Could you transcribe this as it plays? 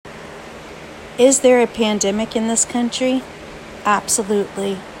Is there a pandemic in this country?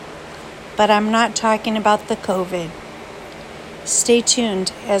 Absolutely. But I'm not talking about the COVID. Stay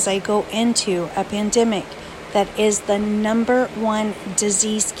tuned as I go into a pandemic that is the #1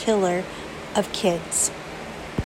 disease killer of kids.